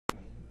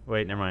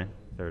Wait, never mind.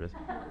 There it is.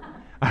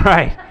 All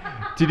right.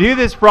 To do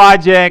this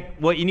project,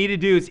 what you need to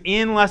do is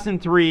in Lesson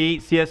 3,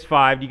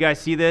 CS5, do you guys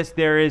see this?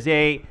 There is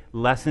a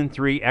Lesson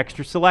 3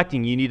 extra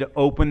selecting. You need to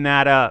open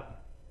that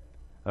up.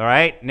 All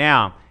right?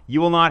 Now, you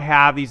will not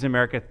have these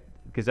America,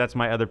 because that's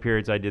my other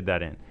periods I did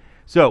that in.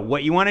 So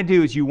what you want to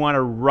do is you want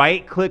to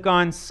right-click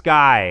on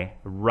Sky,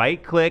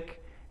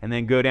 right-click, and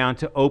then go down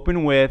to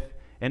Open With,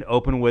 and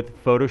open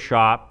with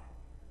Photoshop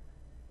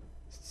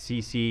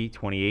CC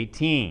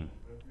 2018.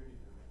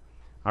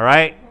 All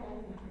right?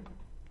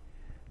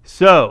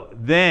 So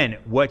then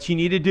what you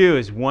need to do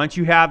is once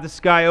you have the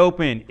Sky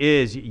open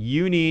is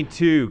you need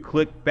to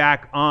click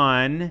back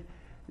on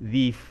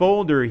the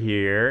folder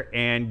here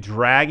and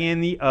drag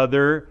in the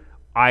other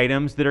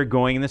items that are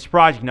going in this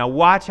project. Now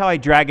watch how I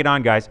drag it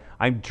on, guys.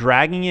 I'm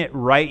dragging it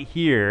right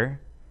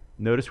here.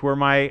 Notice where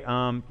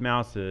my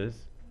mouse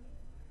is.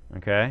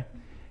 Okay?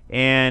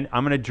 And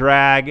I'm going to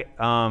drag,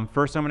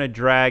 first I'm going to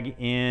drag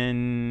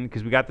in,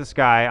 because we got the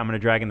Sky, I'm going to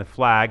drag in the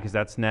flag because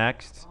that's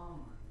next.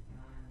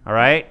 All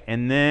right?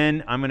 And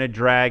then I'm going to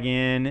drag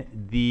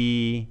in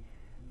the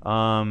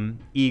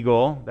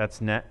eagle.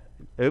 That's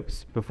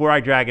oops. Before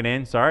I drag it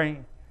in, sorry.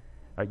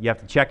 You have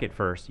to check it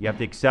first. You have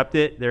to accept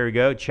it. There we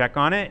go. Check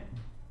on it.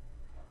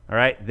 All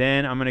right.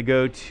 Then I'm going to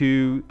go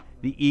to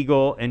the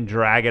eagle and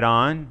drag it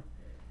on.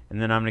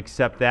 And then I'm going to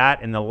accept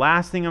that. And the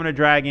last thing I'm going to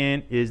drag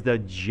in is the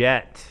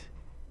jet,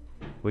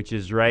 which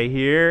is right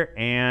here.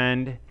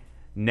 And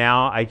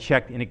now I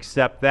checked and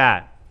accept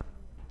that.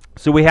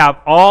 So we have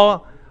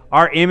all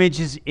our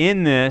images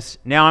in this.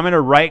 Now I'm going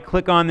to right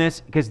click on this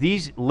because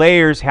these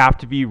layers have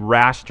to be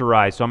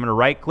rasterized. So I'm going to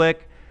right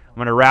click. I'm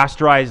going to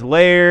rasterize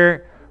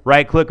layer.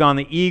 Right click on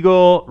the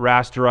eagle,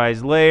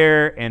 rasterize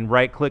layer, and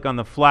right click on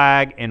the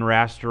flag and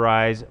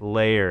rasterize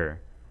layer.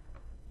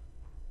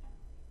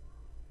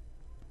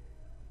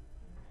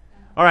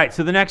 All right,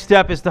 so the next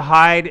step is to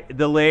hide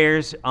the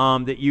layers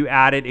that you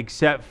added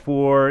except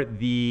for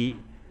the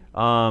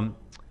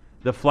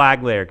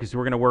flag layer, because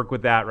we're going to work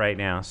with that right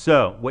now.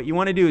 So what you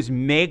want to do is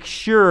make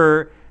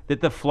sure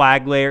that the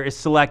flag layer is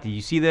selected.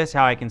 You see this,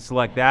 how I can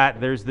select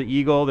that? There's the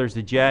eagle, there's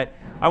the jet.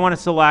 I want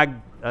to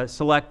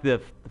select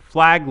the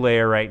flag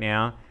layer right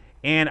now,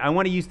 and I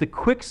want to use the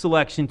quick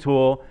selection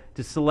tool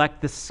to select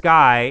the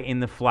sky in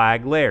the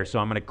flag layer. So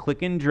I'm going to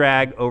click and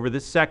drag over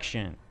this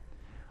section.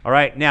 All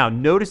right, now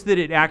notice that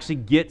it actually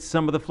gets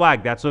some of the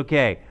flag. That's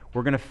okay.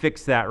 We're going to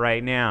fix that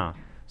right now.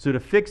 So to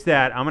fix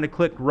that, I'm going to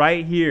click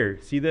right here.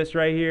 See this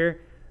right here?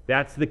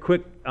 That's the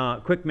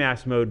quick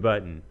mask mode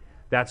button.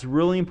 That's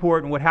really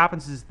important. What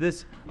happens is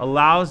this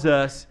allows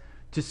us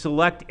to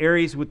select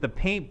areas with the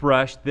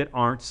paintbrush that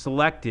aren't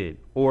selected,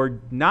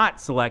 or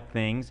not select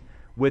things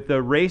with the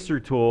eraser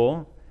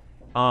tool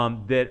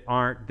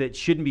that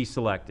shouldn't be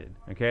selected.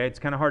 Okay, it's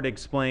kind of hard to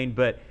explain,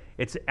 but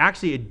it's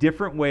actually a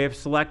different way of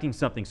selecting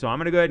something. So I'm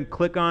going to go ahead and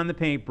click on the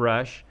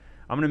paintbrush.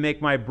 I'm going to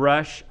make my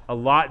brush a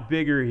lot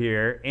bigger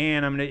here,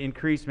 and I'm going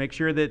to make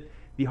sure that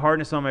the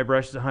hardness on my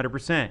brush is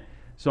 100%.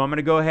 So I'm going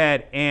to go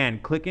ahead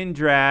and click and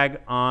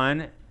drag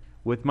on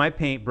with my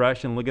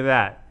paintbrush, and look at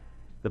that.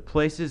 The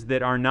places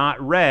that are not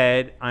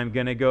red, I'm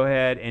going to go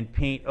ahead and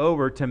paint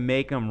over to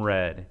make them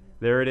red.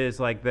 There it is,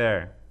 like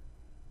there.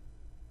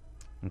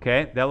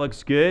 Okay, that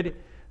looks good.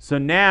 So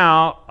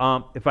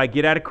now, if I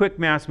get out of quick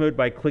mask mode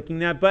by clicking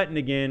that button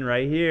again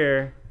right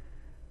here,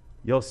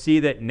 you'll see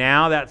that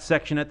now that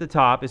section at the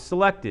top is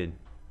selected.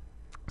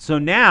 So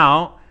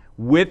now,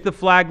 with the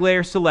flag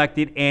layer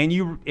selected and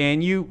you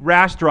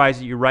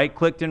rasterize it, you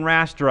right-clicked and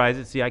rasterize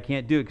it. See, I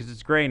can't do it because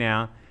it's gray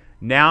now.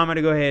 Now I'm going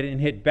to go ahead and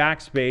hit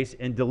backspace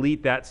and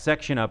delete that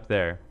section up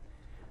there.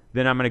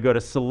 Then I'm going to go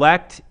to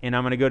select, and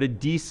I'm going to go to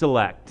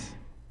deselect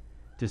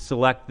to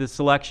select the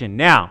selection.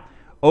 Now,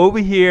 over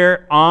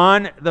here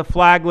on the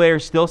flag layer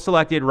still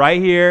selected,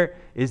 right here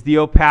is the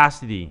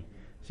opacity.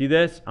 See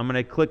this? I'm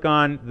going to click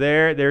on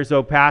there. There's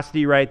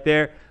opacity right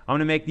there. I'm going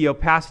to make the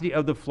opacity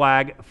of the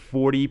flag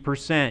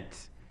 40%.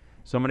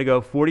 So I'm going to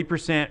go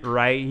 40%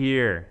 right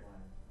here.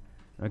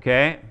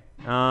 Okay?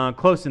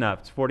 Close enough.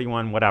 It's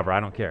 41, whatever. I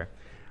don't care.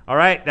 All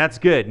right, that's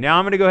good. Now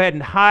I'm going to go ahead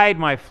and hide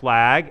my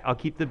flag. I'll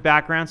keep the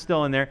background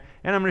still in there.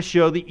 And I'm going to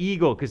show the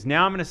eagle, because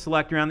now I'm going to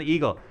select around the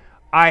eagle.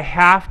 I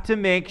have to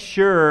make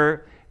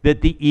sure that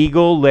the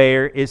eagle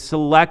layer is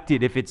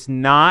selected. If it's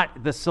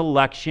not, the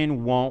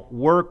selection won't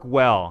work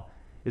well.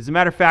 As a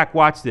matter of fact,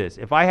 watch this.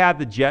 If I have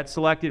the jet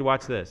selected,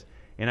 watch this.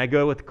 And I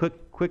go with the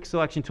quick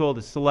selection tool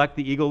to select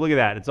the eagle. Look at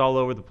that. It's all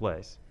over the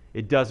place.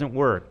 It doesn't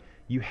work.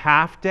 You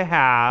have to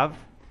have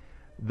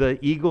the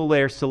eagle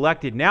layer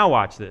selected. Now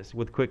watch this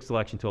with quick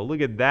selection tool. Look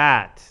at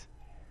that.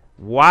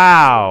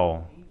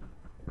 Wow.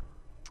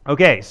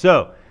 Okay,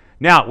 so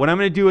now what I'm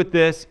going to do with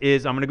this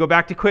is I'm going to go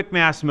back to quick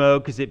mask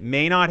mode because it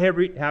may not have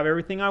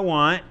everything I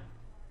want.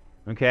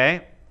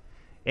 Okay,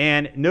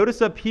 and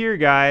notice up here,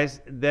 guys,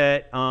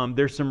 that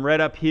there's some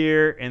red up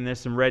here and there's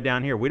some red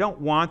down here. We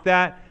don't want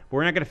that, but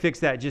we're not going to fix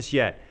that just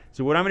yet.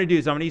 So what I'm going to do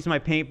is I'm going to use my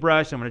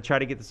paintbrush. I'm going to try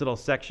to get this little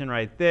section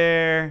right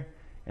there.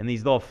 And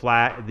these little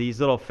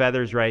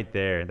feathers right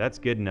there. That's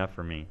good enough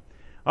for me.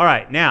 All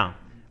right, now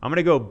I'm going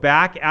to go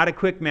back out of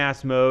quick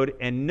mask mode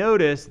and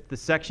notice the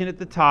section at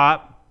the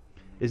top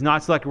is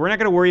not selected. We're not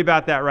going to worry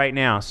about that right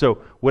now. So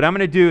what I'm going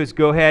to do is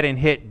go ahead and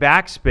hit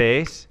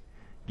backspace,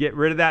 get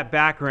rid of that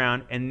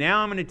background, and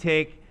now I'm going to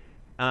take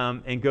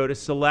and go to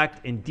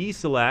select and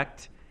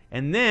deselect.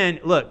 And then,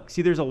 look,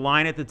 see there's a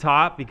line at the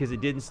top because it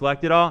didn't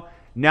select it all.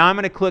 Now I'm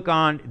going to click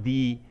on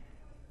the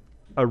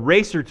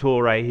eraser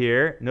tool right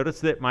here. Notice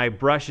that my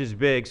brush is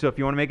big, so if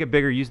you want to make it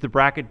bigger, use the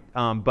bracket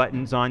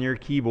buttons on your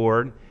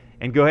keyboard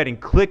and go ahead and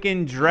click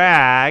and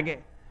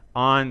drag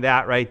on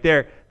that right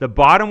there. The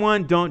bottom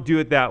one, don't do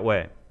it that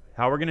way.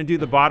 How we're going to do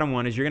the bottom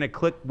one is you're going to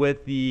click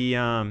with the,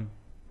 you're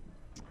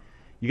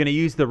going to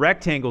use the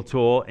rectangle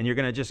tool, and you're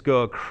going to just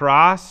go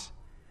across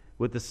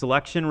with the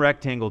selection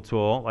rectangle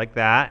tool like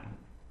that,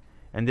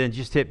 and then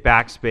just hit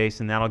backspace,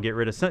 and that'll get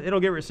rid of some,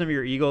 it'll get rid of some of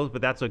your eagles,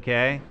 but that's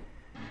okay.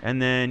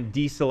 And then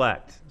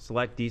deselect,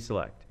 select,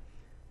 deselect.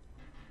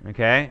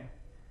 Okay?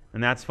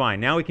 And that's fine.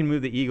 Now we can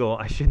move the eagle.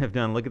 I shouldn't have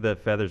done, look at the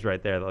feathers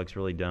right there. That looks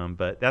really dumb,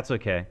 but that's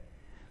okay.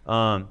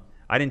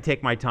 I didn't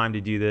take my time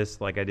to do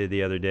this like I did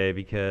the other day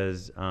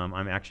because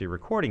I'm actually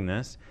recording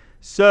this.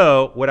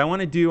 So what I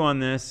want to do on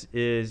this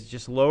is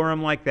just lower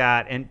them like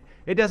that. And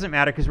it doesn't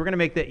matter because we're going to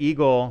make the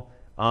eagle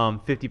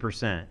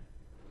 50%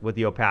 with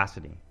the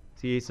opacity.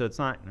 See, so it's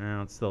not,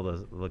 no, it still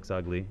does, it looks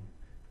ugly.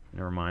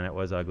 Never mind, it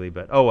was ugly,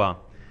 but oh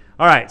well.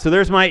 All right, so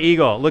there's my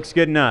eagle. Looks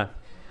good enough.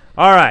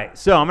 All right,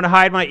 so I'm going to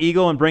hide my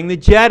eagle and bring the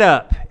jet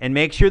up and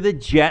make sure the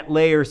jet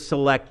layer is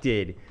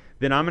selected.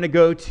 Then I'm going to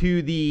go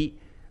to the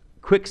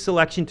quick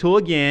selection tool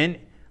again.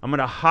 I'm going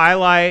to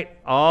highlight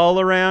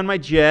all around my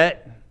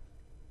jet.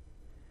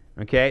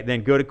 Okay,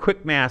 then go to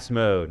quick mask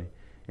mode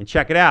and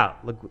check it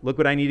out. Look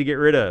what I need to get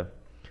rid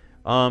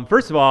of.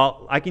 First of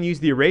all, I can use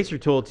the eraser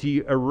tool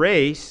to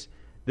erase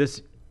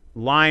this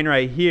line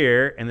right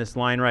here and this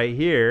line right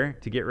here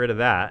to get rid of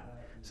that.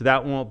 So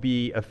that won't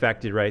be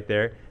affected right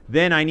there.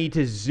 Then I need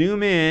to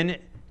zoom in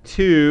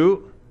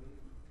to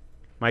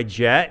my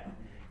jet,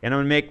 and I'm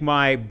going to make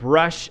my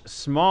brush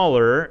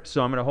smaller.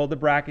 So I'm going to hold the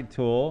bracket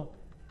tool,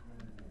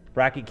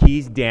 bracket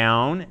keys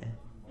down,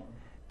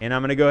 and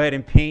I'm going to go ahead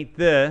and paint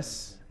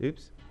this.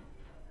 Oops.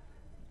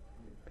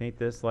 Paint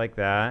this like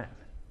that.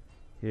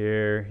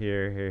 Here,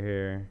 here, here,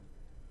 here,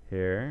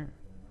 here.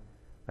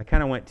 I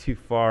kind of went too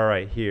far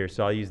right here,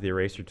 so I'll use the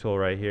eraser tool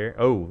right here.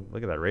 Oh,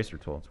 look at that eraser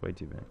tool. It's way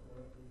too big.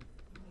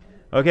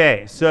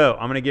 Okay, so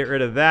I'm going to get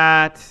rid of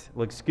that.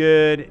 Looks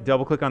good.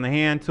 Double click on the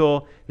hand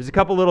tool. There's a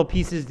couple little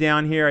pieces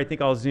down here. I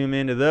think I'll zoom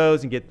into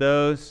those and get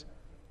those.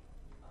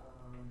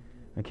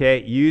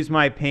 Okay, use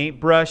my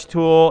paintbrush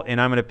tool,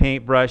 and I'm going to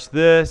paintbrush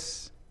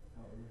this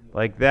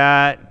like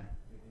that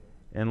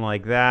and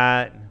like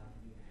that.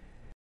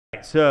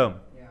 So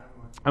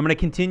I'm going to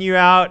continue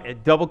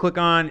out. Double click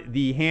on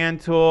the hand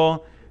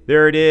tool.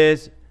 There it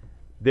is.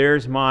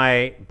 There's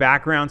my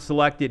background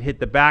selected. Hit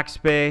the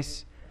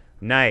backspace.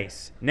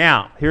 Nice.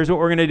 Now, here's what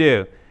we're going to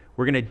do.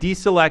 We're going to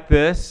deselect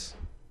this.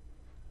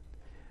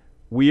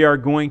 We are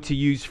going to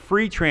use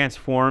free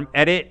transform,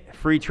 edit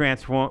free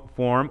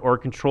transform, or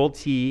Control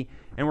T,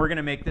 and we're going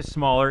to make this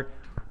smaller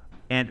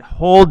and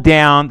hold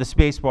down the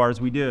space bar as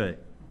we do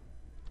it.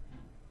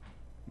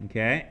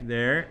 Okay,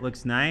 there,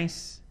 looks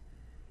nice.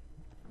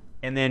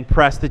 And then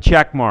press the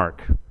check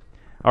mark.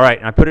 All right,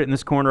 and I put it in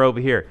this corner over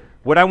here.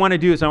 What I want to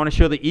do is I want to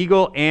show the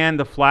eagle and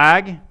the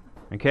flag.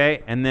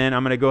 Okay, and then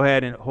I'm going to go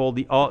ahead and hold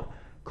the Alt,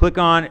 click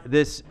on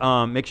this,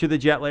 make sure the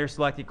jet layer is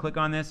selected, click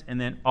on this,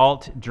 and then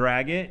Alt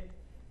drag it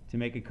to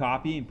make a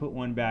copy and put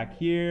one back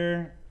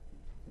here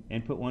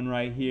and put one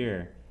right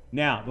here.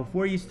 Now,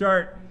 before you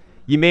start,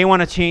 you may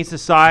want to change the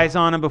size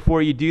on them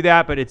before you do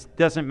that, but it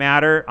doesn't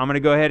matter. I'm going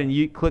to go ahead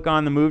and click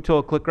on the move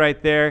tool, click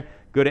right there,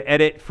 go to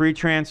edit, free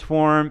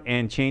transform,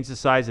 and change the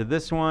size of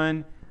this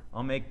one.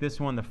 I'll make this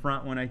one the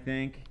front one, I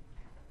think.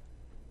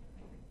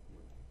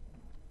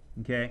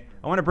 Okay,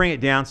 I want to bring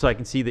it down so I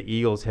can see the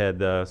eagle's head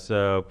though,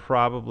 so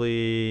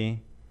probably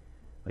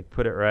like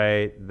put it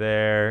right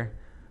there.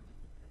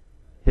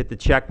 Hit the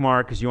check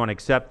mark because you want to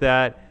accept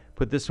that.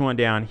 Put this one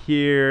down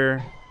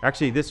here.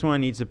 Actually, this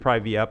one needs to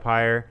probably be up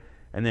higher,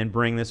 and then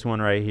bring this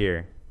one right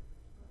here.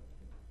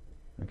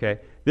 Okay,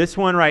 this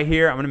one right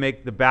here, I'm going to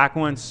make the back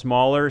one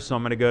smaller, so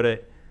I'm going to go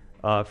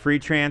to free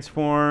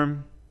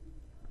transform,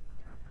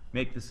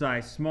 make the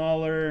size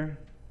smaller.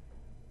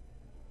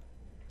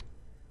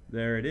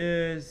 There it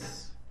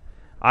is.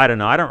 I don't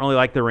know. I don't really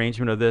like the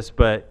arrangement of this,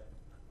 but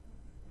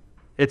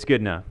it's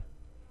good enough.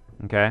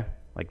 Okay,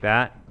 like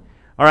that.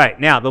 All right,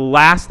 now the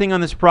last thing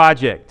on this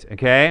project,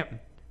 okay,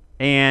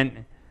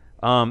 and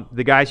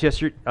the guys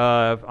yesterday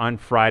on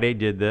Friday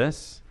did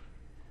this.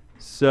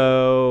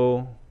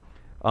 So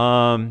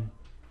I'm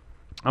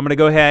going to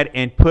go ahead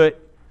and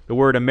put the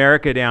word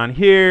America down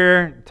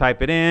here,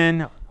 type it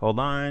in. Hold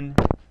on.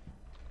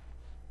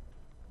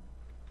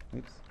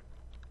 Oops.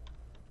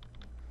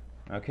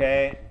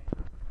 Okay,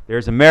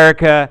 there's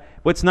America.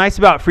 What's nice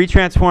about free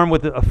transform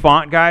with a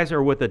font, guys,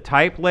 or with a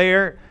type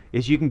layer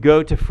is you can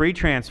go to free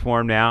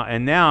transform now,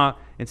 and now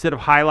instead of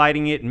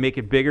highlighting it and make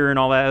it bigger and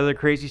all that other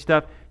crazy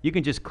stuff, you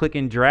can just click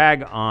and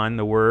drag on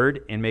the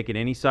word and make it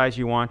any size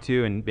you want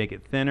to and make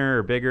it thinner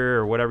or bigger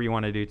or whatever you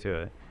want to do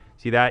to it.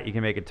 See that? You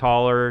can make it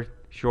taller,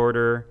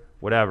 shorter,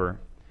 whatever.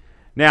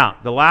 Now,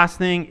 the last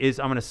thing is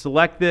I'm going to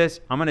select this.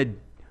 I'm going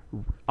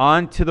to,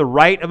 on to the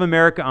right of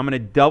America, I'm going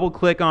to double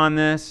click on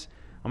this.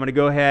 I'm going to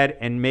go ahead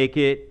and make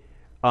it,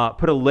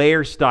 put a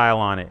layer style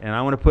on it. And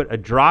I want to put a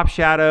drop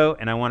shadow,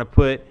 and I want to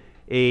put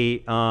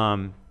a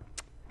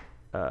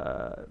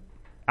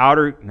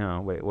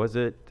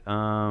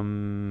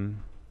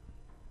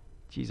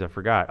I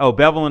forgot. Oh,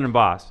 bevel and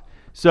emboss.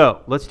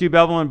 So let's do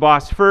bevel and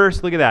emboss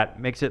first. Look at that.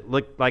 Makes it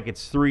look like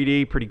it's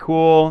 3D. Pretty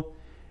cool.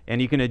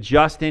 And you can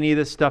adjust any of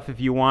this stuff if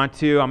you want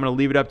to. I'm going to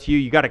leave it up to you.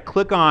 You got to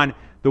click on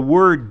the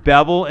word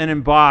bevel and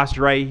emboss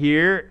right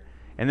here.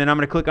 And then I'm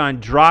going to click on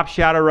drop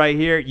shadow right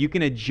here. You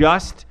can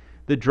adjust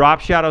the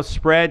drop shadow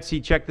spread. See,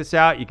 check this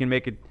out. You can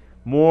make it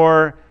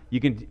more.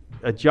 You can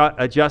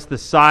adjust the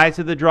size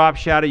of the drop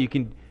shadow. You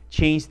can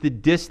change the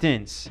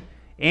distance.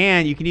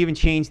 And you can even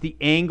change the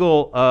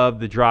angle of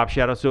the drop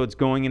shadow so it's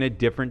going in a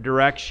different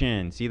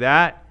direction. See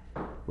that?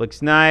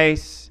 Looks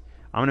nice.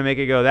 I'm going to make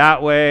it go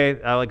that way.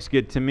 That looks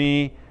good to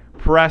me.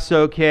 Press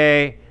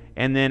OK.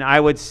 And then I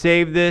would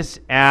save this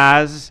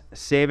as, a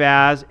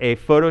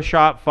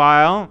Photoshop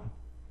file.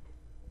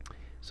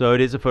 So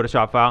it is a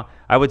Photoshop file.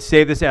 I would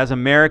save this as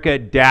America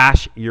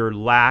dash your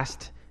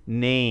last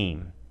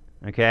name.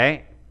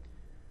 Okay?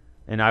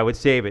 And I would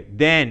save it.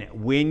 Then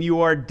when you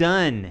are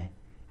done,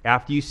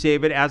 after you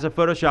save it as a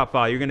Photoshop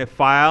file, you're going to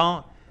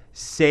file,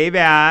 save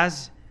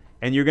as,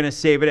 and you're going to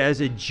save it as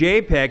a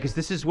JPEG, because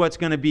this is what's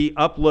going to be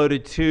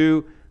uploaded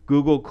to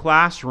Google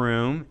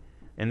Classroom,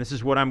 and this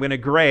is what I'm going to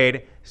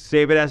grade.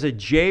 Save it as a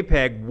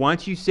JPEG.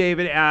 Once you save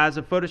it as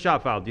a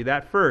Photoshop file, do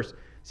that first.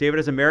 Save it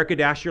as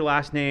America-your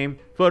last name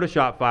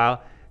Photoshop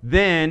file.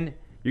 Then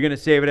you're going to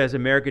save it as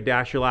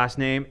America-your last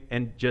name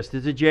and just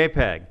as a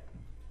JPEG.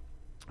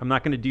 I'm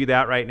not going to do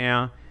that right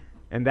now.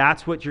 And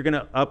that's what you're going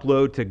to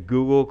upload to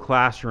Google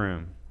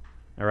Classroom.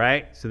 All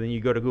right? So then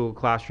you go to Google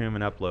Classroom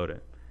and upload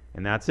it.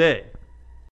 And that's it.